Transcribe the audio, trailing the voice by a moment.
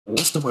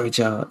What's the word,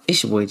 y'all?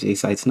 It's your boy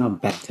Jsitez, and I'm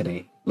back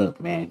today. Look,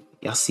 man,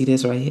 y'all see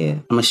this right here?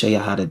 I'm gonna show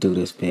y'all how to do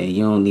this, man.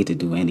 You don't need to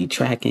do any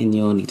tracking.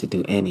 You don't need to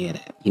do any of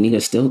that. You need a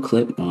still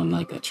clip on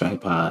like a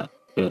tripod.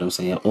 You know what I'm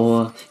saying?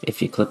 Or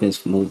if your clip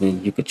is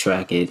moving, you could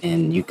track it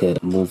and you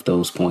could move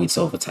those points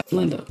over to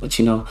Blender. But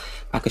you know,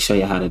 I could show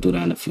you how to do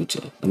that in the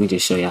future. Let me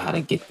just show you how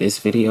to get this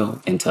video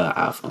into an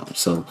iPhone.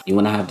 So you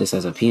want to have this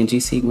as a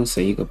PNG sequence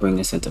so you could bring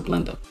this into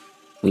Blender.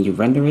 When you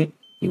render it,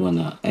 you want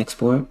to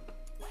export,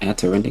 add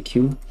to render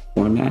queue,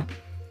 format,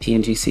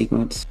 PNG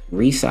sequence,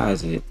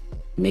 resize it,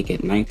 make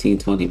it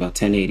 1920 by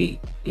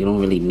 1080. You don't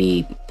really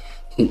need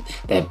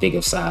that big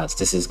of size.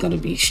 This is going to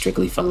be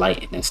strictly for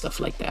lighting and stuff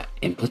like that.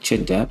 And put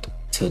your depth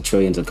to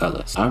trillions of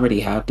colors. I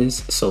already have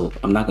this, so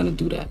I'm not going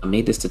to do that. I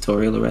made this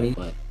tutorial already,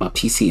 but my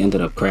PC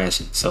ended up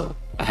crashing, so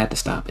I had to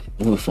stop it.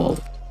 Moving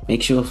forward,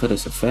 make sure for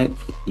this effect,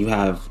 you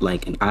have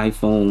like an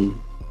iPhone.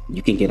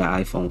 You can get an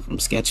iPhone from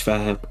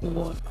Sketchfab,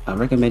 or I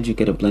recommend you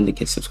get a Blender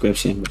Kit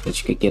subscription because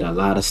you could get a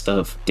lot of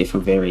stuff,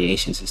 different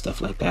variations and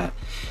stuff like that.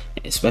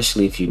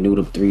 Especially if you're new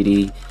to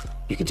 3D,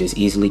 you could just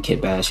easily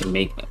kit bash and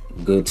make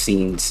good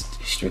scenes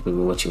strictly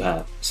with what you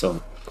have.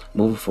 So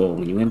moving forward,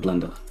 when you're in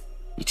Blender,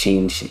 you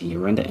change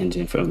your render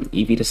engine from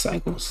Eevee to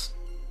cycles.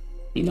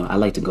 You know, I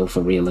like to go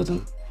for realism.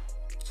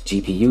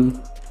 GPU.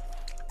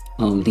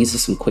 These are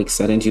some quick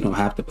settings. You don't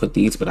have to put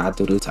these, but I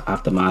do this to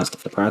optimize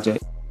the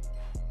project.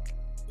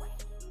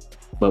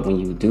 But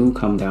when you do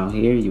come down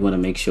here, you want to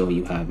make sure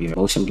you have your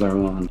motion blur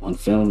on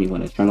film. You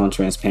want to turn on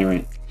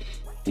transparent.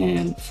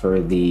 And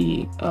for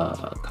the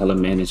color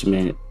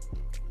management,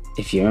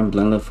 if you're in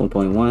Blender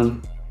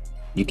 4.1,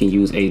 you can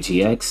use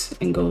AGX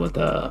and go with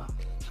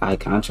high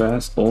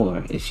contrast.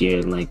 Or if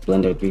you're like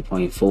Blender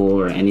 3.4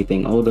 or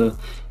anything older,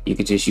 you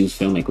could just use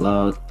Filmic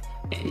Log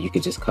and you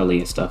could just color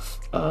your stuff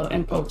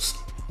in post.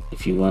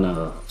 If you want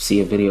to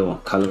see a video on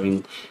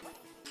coloring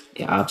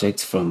your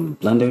objects from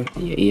Blender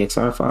and your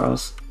EXR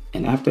files,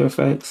 and After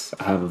Effects,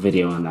 I have a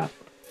video on that.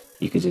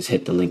 You could just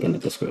hit the link in the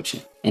description.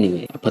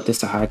 Anyway, I put this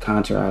to high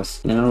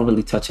contrast, and I don't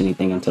really touch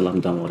anything until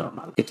I'm done with it.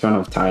 You can turn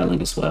off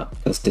tiling as well,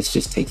 because this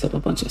just takes up a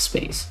bunch of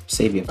space.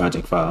 Save your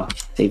project file.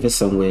 Save it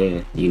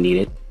somewhere you need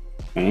it,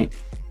 right?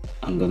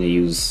 I'm gonna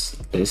use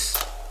this.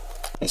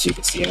 As you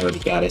can see, I already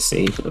got it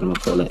saved, but I'm gonna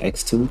call it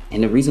X2.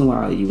 And the reason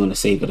why you wanna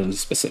save it in a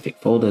specific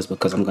folder is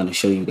because I'm gonna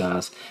show you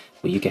guys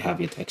where you can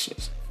have your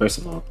textures. First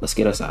of all, let's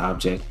get us an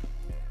object.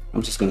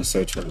 I'm just gonna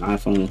search for an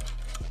iPhone.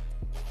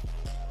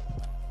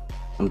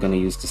 I'm gonna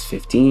use this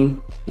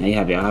 15. Now you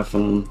have your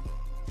iPhone.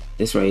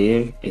 This right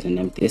here is an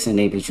empty. This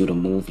enables you to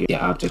move your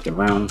object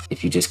around.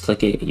 If you just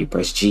click it and you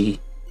press G, you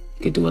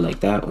could do it like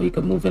that, or you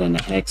could move it in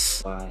the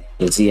X, Y,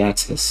 the Z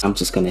axis. I'm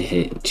just gonna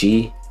hit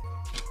G,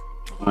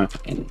 R,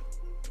 and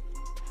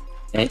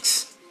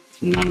X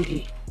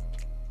 90.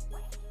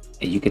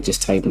 And you could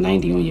just type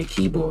 90 on your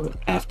keyboard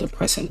after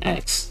pressing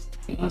X.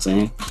 You know what I'm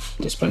saying?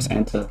 Just press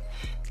enter,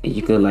 and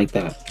you could like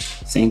that.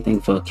 Same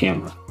thing for a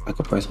camera. I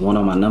could press 1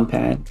 on my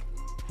numpad.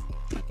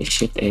 I can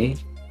shift A,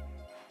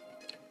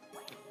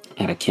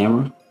 add a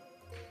camera,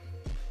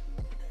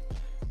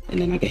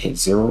 and then I can hit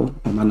 0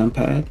 on my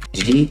numpad,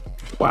 G,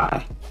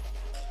 Y,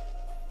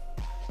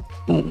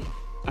 boom.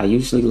 I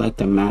usually like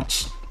to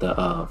match the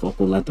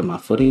vocal length of my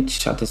footage.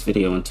 Shot this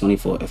video in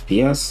 24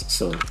 FPS,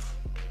 so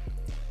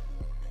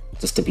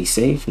just to be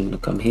safe, I'm gonna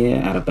come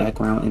here, add a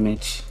background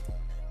image,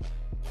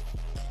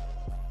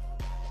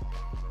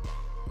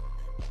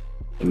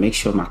 and make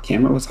sure my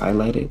camera was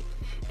highlighted.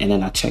 And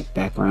then I checked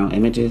background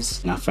images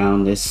and I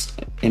found this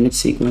image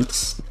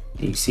sequence.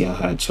 You see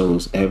how I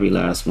chose every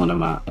last one of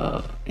my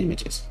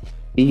images.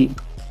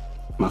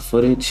 My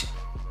footage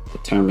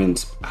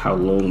determines how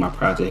long my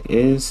project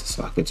is.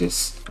 So I could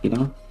just, you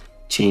know,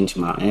 change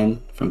my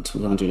end from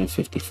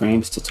 250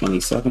 frames to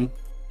 27.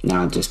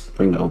 Now I just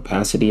bring the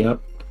opacity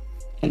up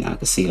and I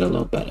can see it a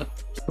little better.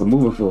 We're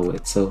moving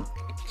forward. So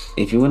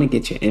if you want to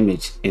get your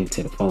image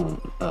into the phone,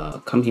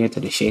 come here to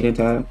the shader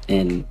tab,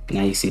 and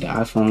now you see the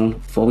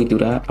iPhone. Before we do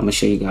that, I'm gonna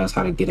show you guys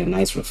how to get a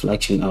nice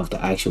reflection of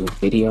the actual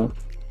video.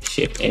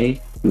 Shift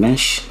A,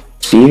 mesh,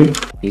 sphere.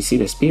 You see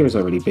the sphere is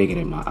already bigger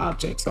than my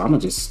object, so I'm gonna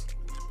just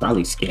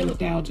probably scale it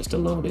down just a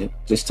little bit,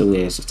 just to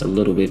where it's just a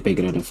little bit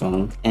bigger than the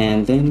phone.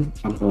 And then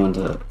I'm going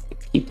to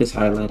keep this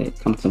highlighted,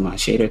 come to my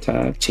shader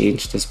tab,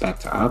 change this back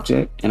to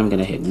object, and I'm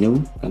gonna hit new.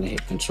 I'm gonna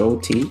hit Control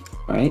T,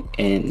 right?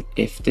 And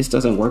if this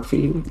doesn't work for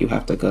you, you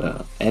have to go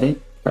to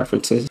Edit,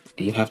 Preferences,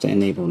 and you have to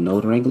enable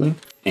Node Wrangler,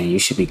 and you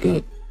should be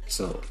good.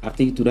 So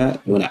after you do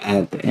that, you wanna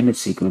add the image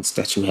sequence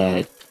that you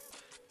had.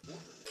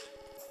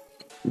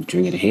 You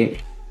bring it here,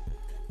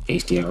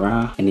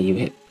 HDRI, and then you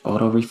hit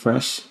Auto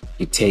Refresh.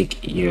 You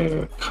take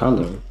your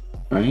color,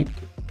 right?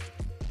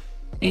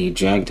 And you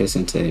drag this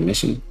into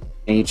emission,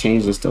 and you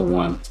change this to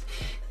 1.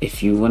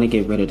 If you want to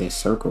get rid of this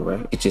circle,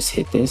 right, you just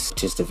hit this,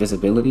 just the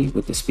visibility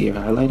with the sphere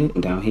highlighted.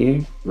 And down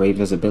here, ray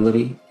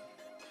visibility,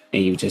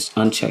 and you just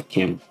uncheck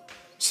camera.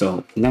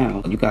 So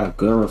now you got a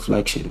good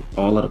reflection,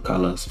 all of the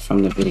colors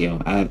from the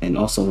video. And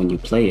also when you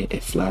play it,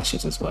 it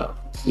flashes as well.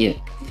 Yeah.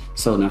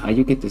 So now how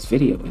you get this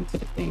video into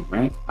the thing,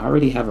 right? I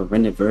already have a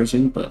rendered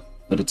version, but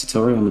For the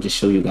tutorial, I'm gonna just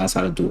show you guys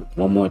how to do it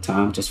one more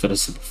time, just for the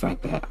simple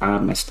fact that I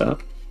messed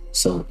up.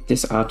 So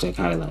this object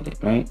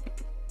highlighted, right?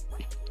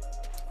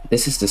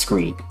 This is the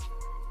screen.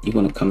 You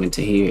want to come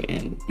into here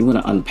and you want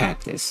to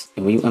unpack this.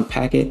 And when you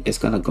unpack it, it's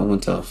going to go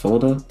into a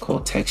folder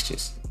called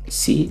textures.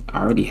 See,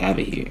 I already have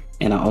it here.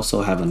 And I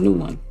also have a new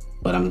one,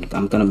 but I'm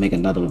going to make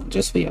another one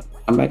just for you.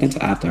 I'm back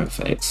into After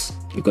Effects.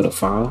 You go to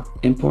File,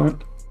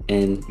 Import,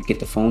 and you get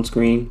the phone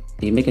screen.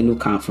 And you make a new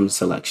comp from the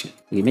selection.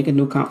 When you make a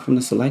new comp from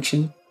the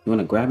selection, you want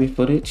to grab your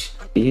footage,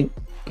 see it,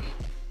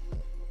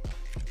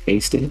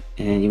 paste it,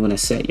 and you want to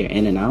set your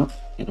in and out.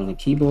 And on the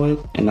keyboard,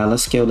 and now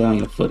let's scale down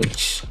your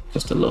footage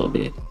just a little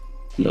bit.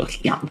 Look,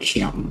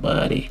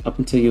 buddy, up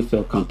until you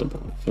feel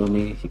comfortable. You feel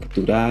me? You can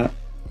do that.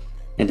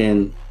 And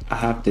then I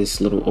have this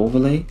little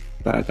overlay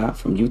that I got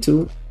from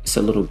YouTube. It's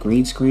a little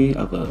green screen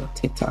of a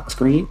TikTok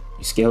screen.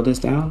 You scale this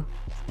down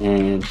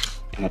and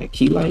add a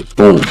key light.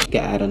 Boom. You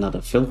can add another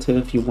filter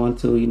if you want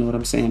to, you know what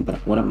I'm saying? But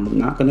what I'm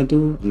not gonna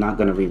do, I'm not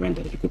gonna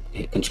re-render. You could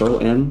hit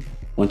Control M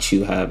once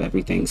you have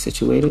everything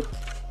situated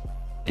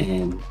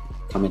and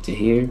come into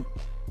here.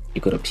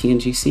 You go to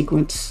PNG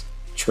sequence,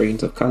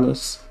 trains of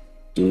colors.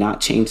 Do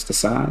not change the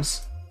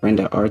size.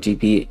 Render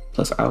RGB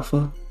plus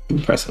alpha.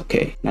 And press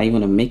OK. Now you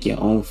want to make your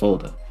own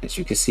folder. As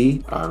you can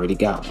see, I already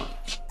got one.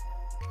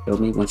 Feel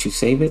me? Once you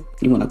save it,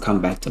 you want to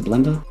come back to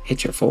Blender,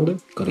 hit your folder,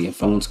 go to your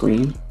phone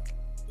screen,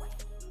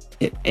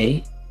 hit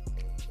A,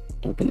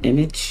 open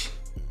image,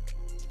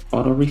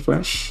 auto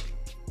refresh,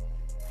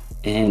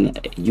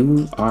 and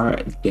you are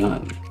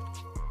done.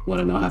 Want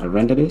to know how to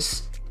render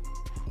this?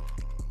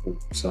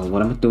 So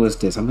what I'm gonna do is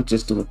this. I'm gonna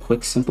just do a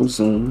quick simple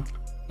zoom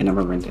and I'm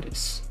gonna render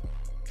this.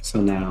 So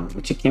now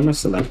with your camera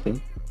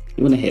selected,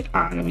 you want to hit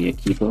I on your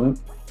keyboard,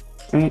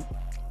 right?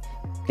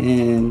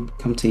 And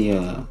come to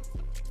your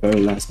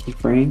very last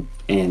keyframe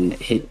and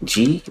hit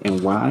G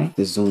and Y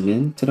to zoom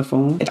in to the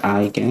phone. Hit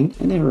I again,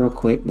 and then real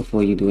quick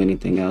before you do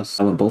anything else,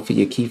 with both of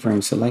your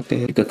keyframes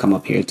selected, you could come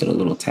up here to the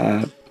little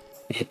tab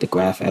and hit the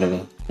graph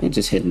editor and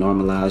just hit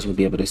normalize. You'll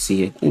be able to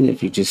see it. And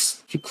if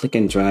you click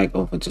and drag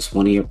over just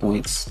one of your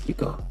points, you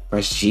go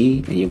press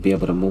G and you'll be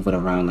able to move it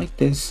around like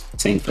this.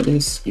 Same for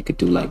this. You could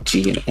do like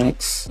G and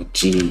X,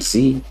 G and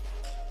Z,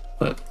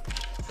 but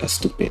that's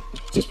stupid.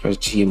 Just press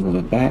G and move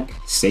it back.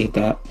 Save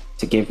that.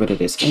 To get rid of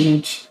this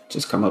image,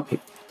 just come up here,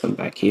 come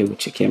back here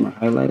with your camera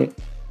highlighted,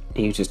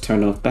 and you just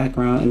turn off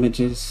background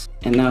images.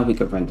 And now we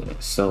could render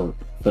this. So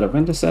for the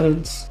render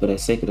settings, for the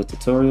sake of the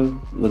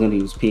tutorial, we're going to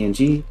use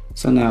PNG.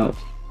 So now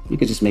you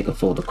could just make a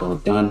folder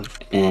called done,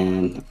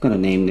 and I'm going to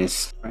name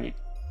this, right?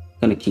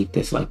 I'm going to keep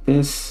this like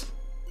this.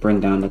 Bring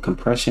down the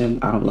compression.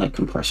 I don't like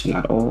compression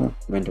at all.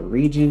 Render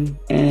region.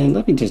 And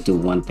let me just do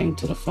one thing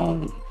to the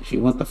phone. If you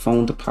want the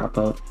phone to pop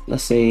up,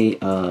 let's say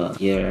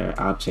your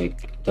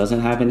object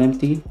doesn't have an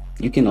empty,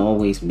 you can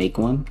always make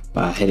one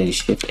by hitting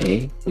Shift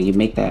A. When you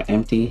make that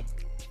empty,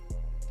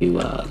 you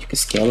can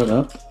scale it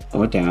up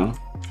or down.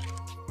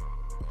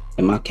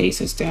 In my case,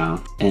 it's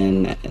down.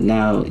 And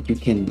now you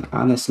can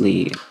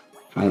honestly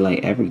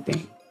highlight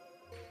everything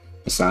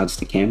besides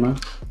the camera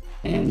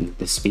and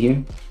the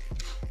sphere.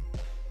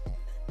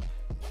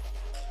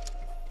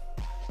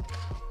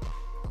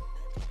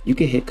 You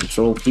can hit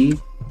Control P,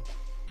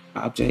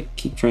 object,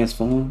 keep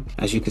transform.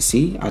 As you can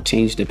see, I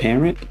changed the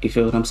parent. You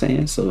feel what I'm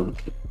saying? So,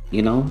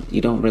 you know, you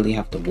don't really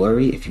have to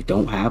worry if you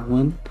don't have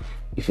one.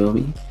 You feel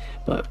me?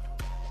 But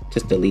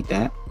just delete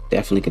that.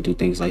 Definitely could do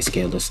things like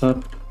scale this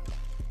up.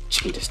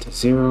 Change this to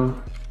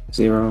 0,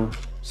 0,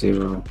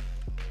 0,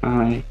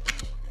 I.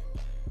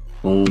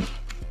 Boom.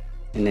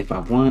 And if I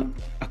want,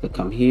 I could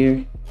come here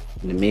and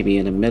then maybe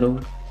in the middle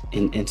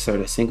and insert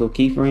a single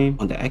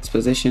keyframe on the X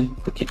position.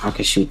 I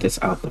can shoot this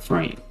out the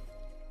frame.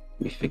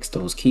 Let me fix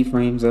those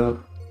keyframes up,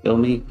 feel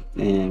me?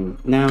 And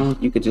now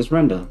you could just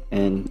render.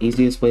 And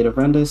easiest way to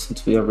render,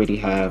 since we already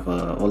have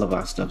all of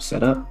our stuff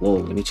set up. Whoa,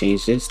 let me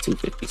change this,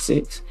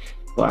 256.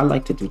 Well, I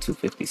like to do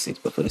 256,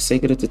 but for the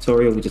sake of the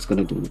tutorial, we're just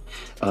gonna do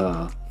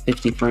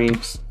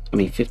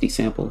 50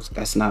 samples.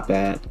 That's not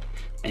bad.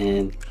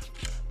 And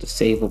to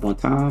save it one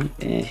time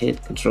and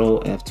hit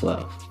Control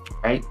F12.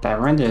 Right, that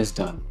render is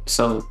done.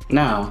 So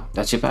now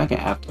that you're back in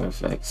After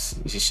Effects,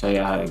 we should show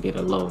you how to get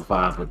a low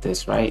vibe with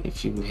this, right?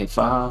 If you hit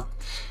File,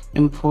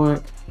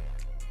 Import,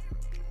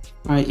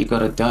 right, you go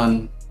to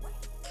Done,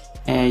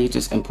 and you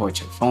just import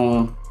your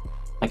phone.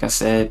 Like I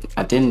said,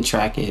 I didn't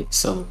track it,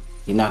 so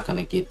you're not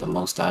gonna get the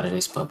most out of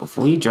this. But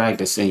before you drag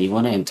this in, you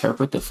want to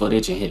interpret the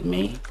footage and hit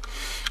Main.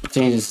 It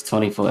changes to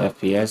 24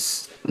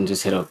 FPS and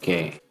just hit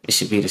OK. It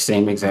should be the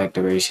same exact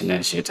duration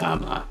as your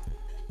timeline.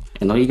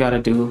 And all you gotta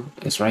do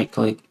is right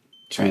click,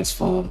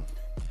 transform,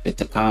 hit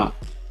the comp,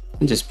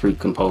 and just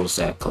pre-compose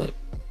that clip.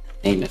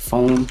 Name it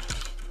phone,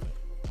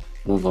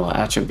 move all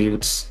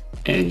attributes,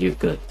 and you're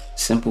good.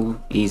 Simple,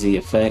 easy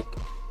effect.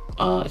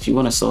 If you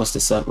want to source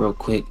this up real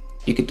quick,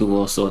 you can do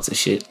all sorts of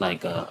shit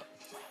like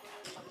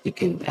you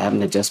can add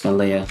an adjustment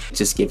layer,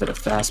 just give it a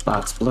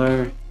fastbox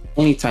blur.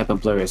 Any type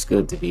of blur is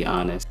good, to be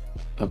honest.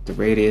 Up the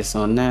radius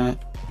on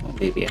that,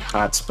 maybe a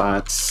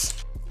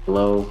hotspots,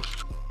 glow,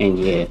 and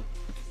yeah.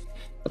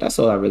 But that's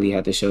all I really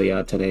had to show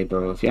y'all today,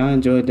 bro. If y'all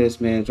enjoyed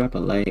this, man, drop a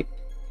like,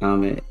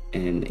 comment,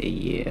 and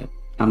yeah,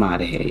 I'm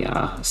out of here,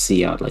 y'all.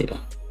 See y'all later.